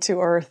crashing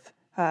to Earth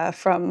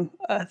from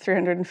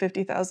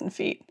 350,000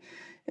 feet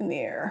in the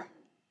air.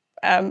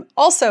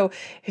 Also,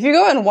 if you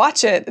go and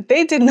watch it,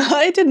 they did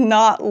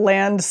not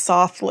land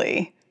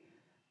softly.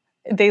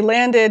 They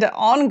landed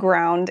on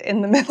ground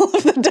in the middle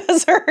of the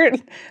desert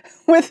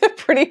with a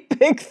pretty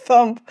big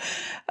thump.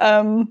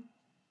 It's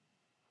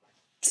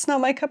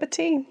not my cup of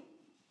tea.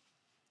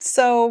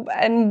 So,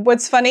 and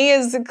what's funny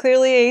is that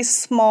clearly a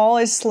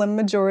slim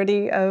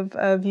majority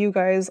of you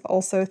guys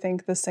also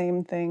think the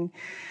same thing.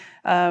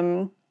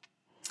 Now,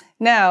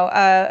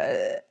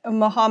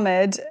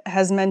 Mohammed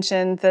has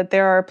mentioned that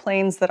there are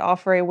planes that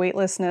offer a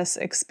weightlessness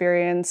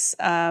experience,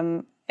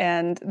 and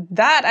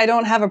that I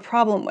don't have a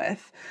problem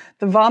with.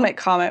 The vomit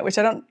comet, which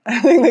I don't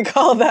think they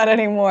call that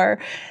anymore,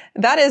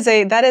 that is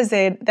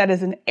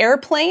an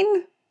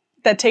airplane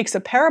that takes a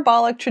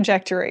parabolic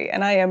trajectory,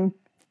 and I am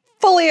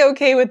fully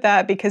okay with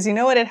that, because you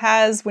know what it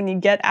has when you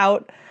get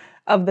out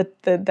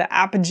the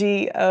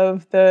apogee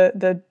of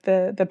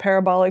the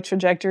parabolic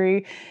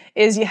trajectory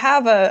is you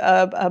have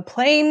a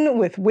plane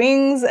with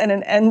wings and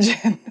an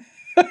engine.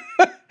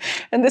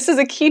 And this is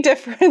a key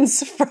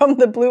difference from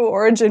the Blue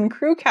Origin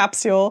crew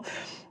capsule,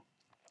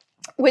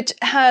 which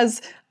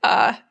has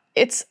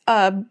it's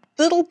a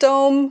little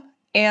dome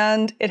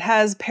and it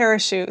has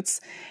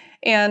parachutes.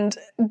 And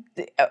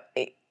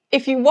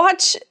if you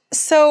watch,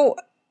 so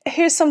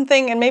here's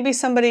something, and maybe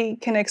somebody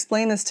can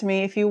explain this to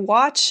me. If you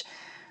watch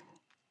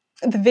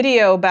the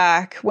video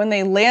back when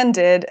they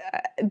landed,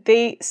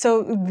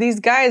 so these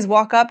guys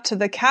walk up to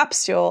the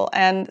capsule,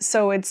 and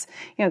so it's,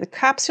 the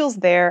capsule's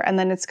there, and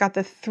then it's got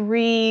the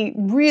 3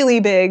 really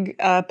big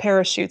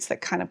parachutes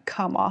that kind of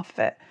come off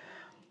it.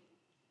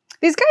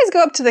 These guys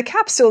go up to the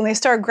capsule and they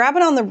start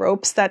grabbing on the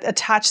ropes that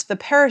attach the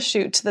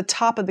parachute to the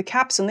top of the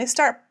capsule, and they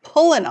start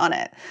pulling on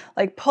it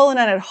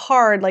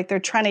hard, like they're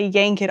trying to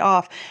yank it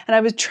off. And I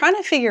was trying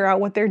to figure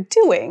out what they're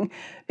doing,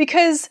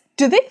 because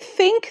do they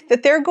think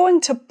that they're going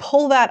to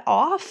pull that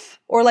off?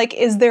 Or like,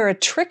 is there a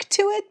trick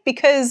to it?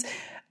 Because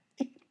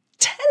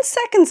 10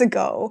 seconds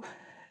ago,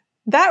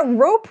 that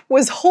rope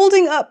was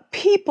holding up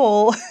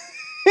people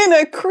in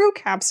a crew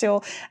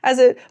capsule as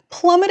it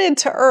plummeted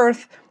to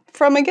Earth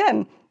from,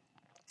 again,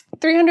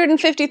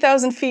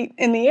 350,000 feet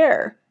in the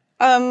air.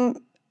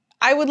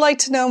 I would like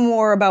to know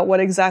more about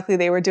what exactly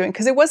they were doing,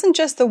 because it wasn't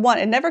just the one.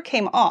 It never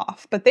came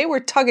off, but they were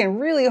tugging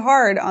really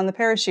hard on the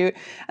parachute,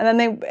 and then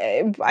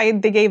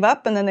they gave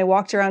up, and then they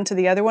walked around to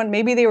the other one.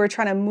 Maybe they were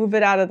trying to move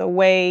it out of the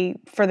way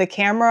for the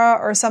camera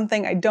or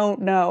something. I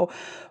don't know.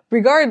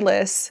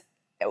 Regardless,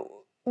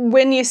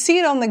 when you see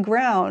it on the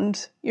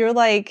ground, you're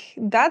like,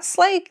 that's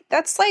like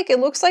it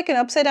looks like an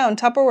upside down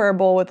Tupperware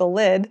bowl with a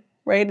lid,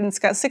 right? And it's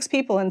got 6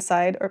 people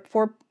inside, or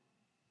 4.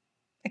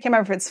 I can't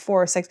remember if it's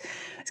 4 or 6.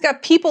 It's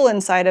got people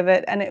inside of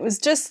it, and it was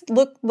just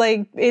looked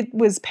like it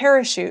was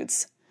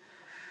parachutes.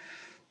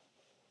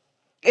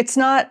 It's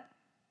not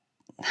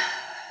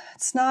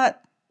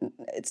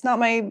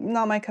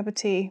my cup of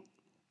tea.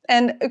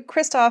 And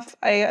Christoph,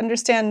 I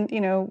understand,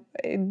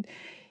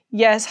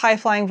 yes,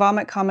 high-flying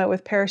vomit comet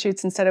with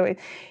parachutes instead of...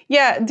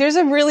 Yeah, there's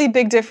a really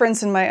big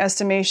difference in my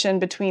estimation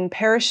between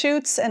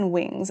parachutes and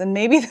wings. And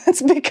maybe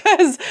that's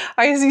because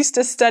I used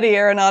to study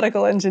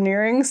aeronautical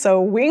engineering,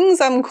 so wings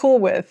I'm cool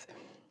with.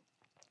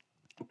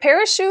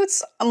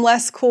 Parachutes I'm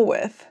less cool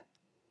with.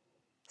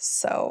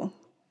 So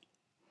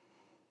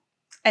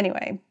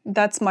anyway,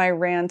 that's my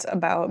rant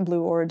about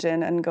Blue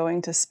Origin and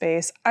going to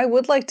space. I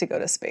would like to go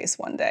to space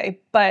one day,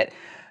 but...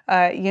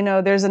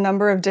 there's a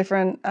number of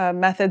different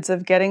methods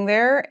of getting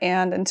there,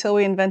 and until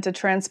we invent a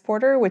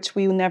transporter, which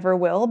we never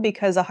will,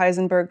 because a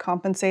Heisenberg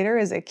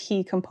compensator is a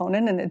key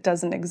component and it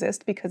doesn't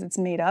exist because it's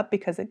made up,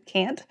 because it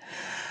can't.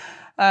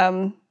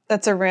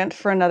 That's a rant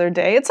for another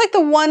day. It's like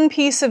the one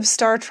piece of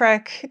Star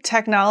Trek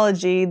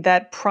technology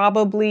that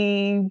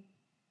probably...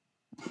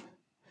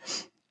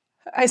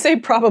 I say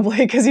probably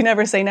because you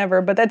never say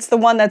never, but that's the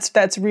one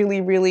that's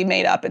really, really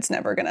made up. It's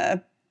never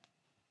gonna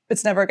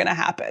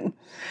happen.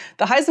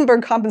 The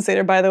Heisenberg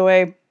compensator, by the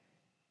way,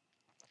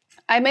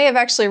 I may have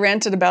actually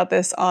ranted about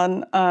this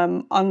on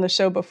the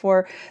show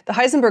before. The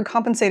Heisenberg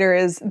compensator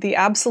is the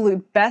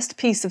absolute best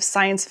piece of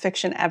science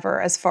fiction ever,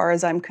 as far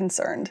as I'm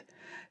concerned.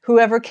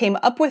 Whoever came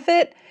up with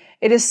it,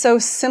 it is so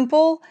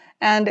simple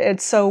and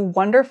it's so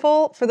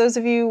wonderful. For those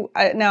of you,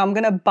 now I'm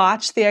going to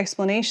botch the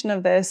explanation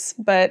of this,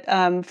 but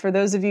for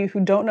those of you who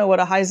don't know what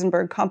a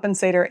Heisenberg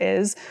compensator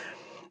is,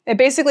 it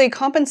basically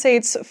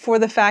compensates for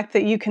the fact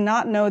that you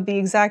cannot know the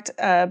exact,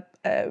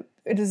 there's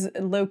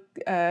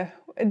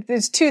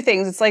 2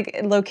 things. It's like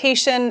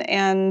location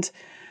and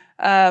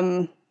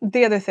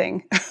the other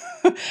thing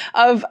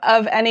of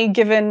any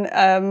given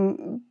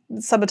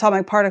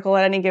subatomic particle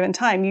at any given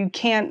time. You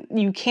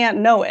can't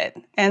know it.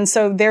 And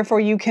so therefore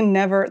you can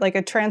never, like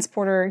a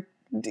transporter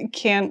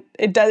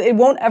it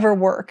won't ever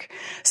work.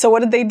 So what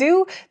did they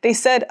do? They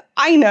said,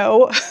 I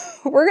know,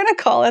 we're going to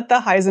call it the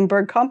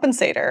Heisenberg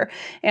compensator.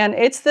 And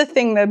it's the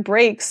thing that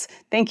breaks,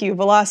 thank you,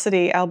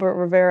 velocity, Albert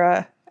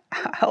Rivera,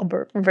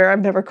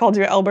 I've never called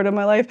you Albert in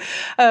my life.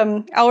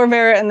 Al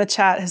Rivera in the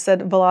chat has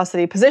said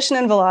velocity, position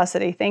and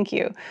velocity, thank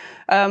you.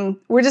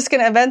 We're just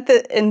going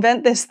to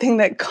invent this thing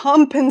that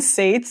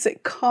compensates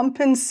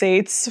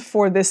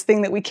for this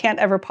thing that we can't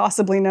ever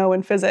possibly know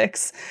in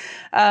physics.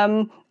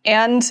 And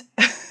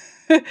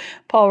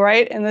Paul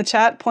Wright in the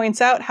chat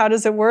points out, how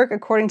does it work?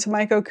 According to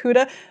Mike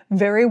Okuda,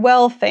 very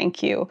well,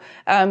 thank you.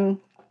 And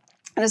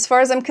as far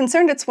as I'm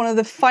concerned, it's one of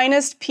the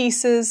finest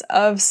pieces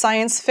of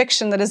science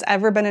fiction that has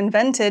ever been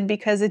invented,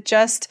 because it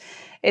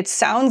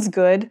sounds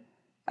good.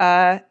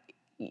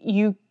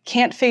 You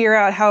can't figure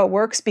out how it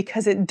works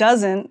because it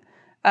doesn't.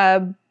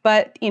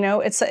 But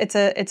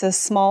it's a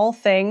small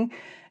thing.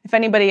 If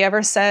anybody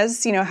ever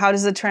says, how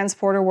does a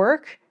transporter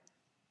work?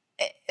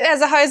 It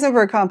has a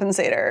Heisenberg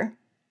compensator.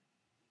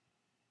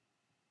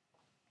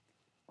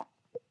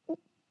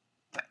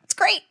 It's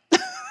great.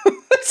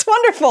 It's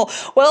wonderful.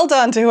 Well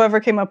done to whoever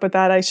came up with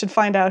that. I should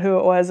find out who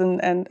it was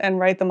and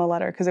write them a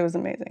letter, because it was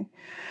amazing.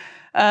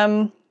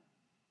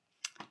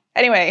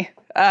 Anyway,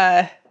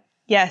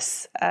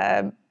 Yes,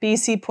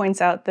 BC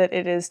points out that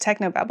it is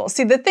technobabble.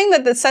 See, the thing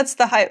that sets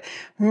the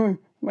I'm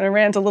going to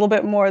rant a little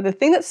bit more. The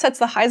thing that sets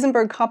the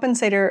Heisenberg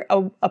compensator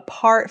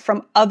apart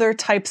from other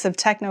types of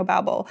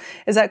technobabble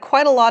is that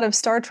quite a lot of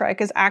Star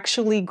Trek is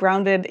actually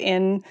grounded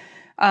in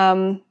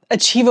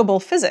achievable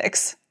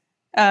physics.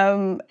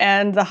 And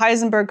the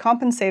Heisenberg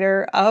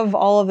compensator of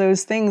all of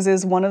those things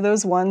is one of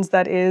those ones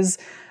that is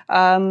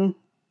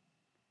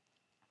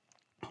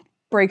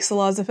breaks the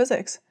laws of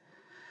physics.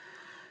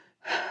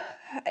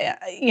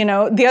 You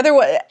know, the other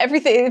one,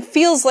 everything, it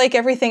feels like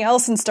everything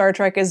else in Star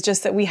Trek is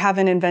just that we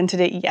haven't invented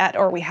it yet,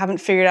 or we haven't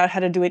figured out how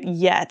to do it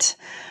yet.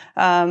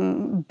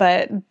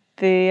 But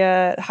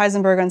the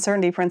Heisenberg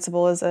uncertainty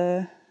principle is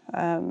a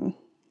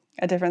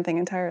different thing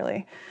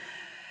entirely.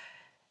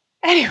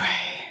 Anyway,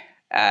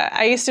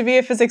 I used to be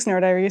a physics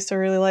nerd. I used to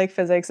really like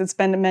physics. It's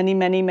been many,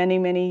 many, many,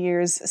 many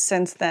years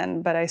since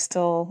then, but I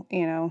still,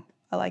 you know,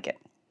 I like it.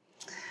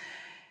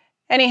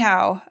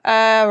 Anyhow,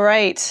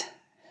 right.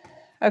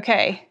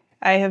 Okay.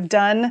 I have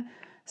done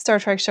Star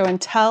Trek Show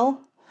and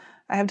Tell.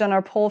 I have done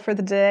our poll for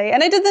the day.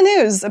 And I did the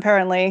news,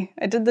 apparently.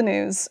 I did the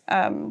news.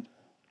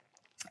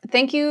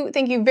 Thank you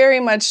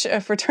very much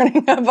for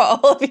turning up,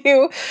 all of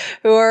you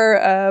who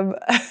are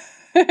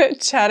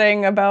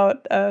chatting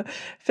about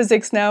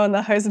physics now and the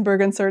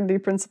Heisenberg uncertainty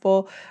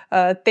principle.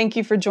 Thank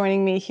you for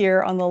joining me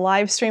here on the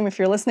live stream. If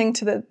you're listening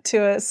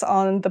to us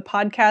on the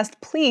podcast,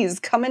 please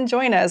come and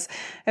join us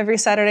every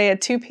Saturday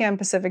at 2 p.m.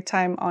 Pacific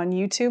time on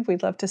YouTube.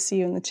 We'd love to see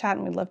you in the chat,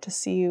 and we'd love to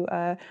see you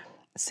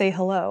say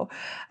hello.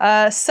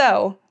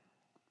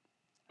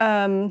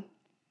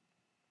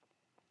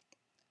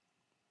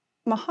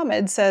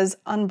 Mohammed says,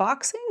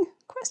 unboxing? ?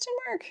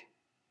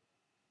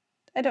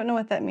 I don't know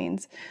what that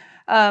means.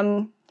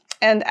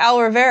 And Al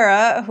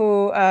Rivera,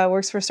 who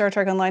works for Star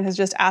Trek Online, has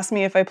just asked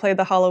me if I played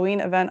the Halloween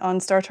event on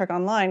Star Trek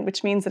Online,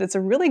 which means that it's a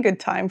really good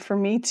time for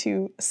me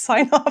to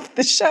sign off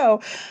the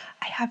show.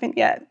 I haven't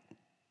yet.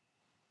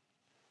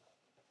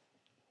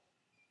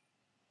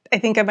 I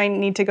think I might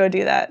need to go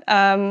do that.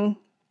 I'm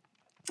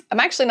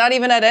actually not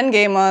even at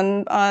Endgame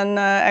on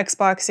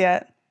Xbox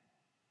yet.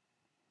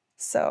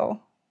 So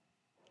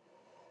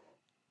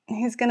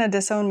he's going to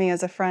disown me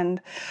as a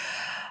friend.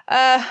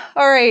 All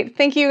right.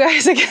 Thank you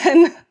guys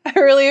again. I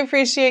really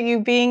appreciate you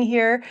being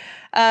here.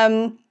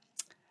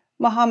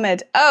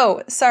 Mohammed.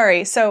 Oh,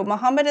 sorry. So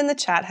Mohammed in the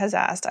chat has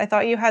asked, I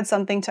thought you had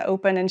something to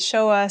open and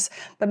show us,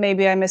 but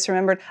maybe I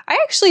misremembered. I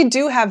actually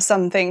do have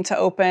something to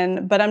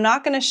open, but I'm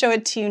not going to show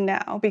it to you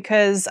now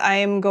because I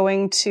am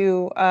going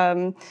to,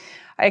 I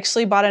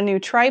actually bought a new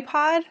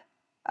tripod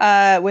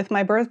with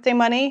my birthday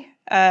money.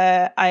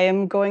 I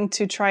am going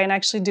to try and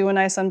actually do a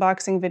nice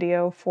unboxing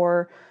video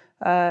for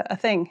a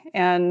thing,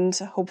 and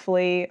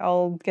hopefully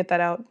I'll get that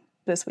out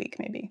this week,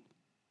 maybe.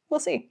 We'll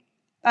see.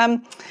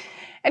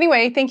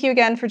 Anyway, thank you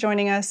again for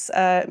joining us.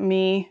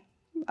 Me,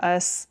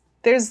 us,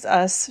 there's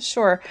us,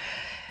 sure.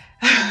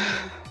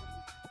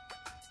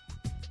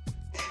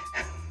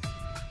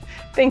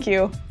 Thank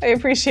you. I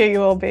appreciate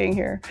you all being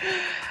here.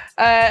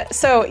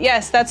 So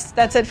yes,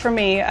 that's it for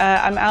me.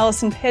 I'm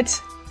Allison Pitt.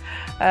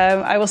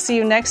 I will see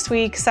you next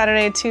week,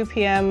 Saturday at 2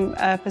 p.m.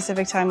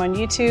 Pacific time on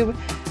YouTube.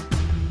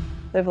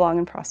 Live long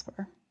and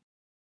prosper.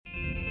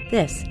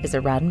 This is a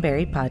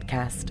Roddenberry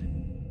podcast.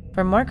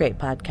 For more great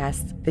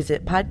podcasts,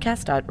 visit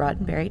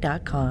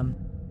podcast.roddenberry.com.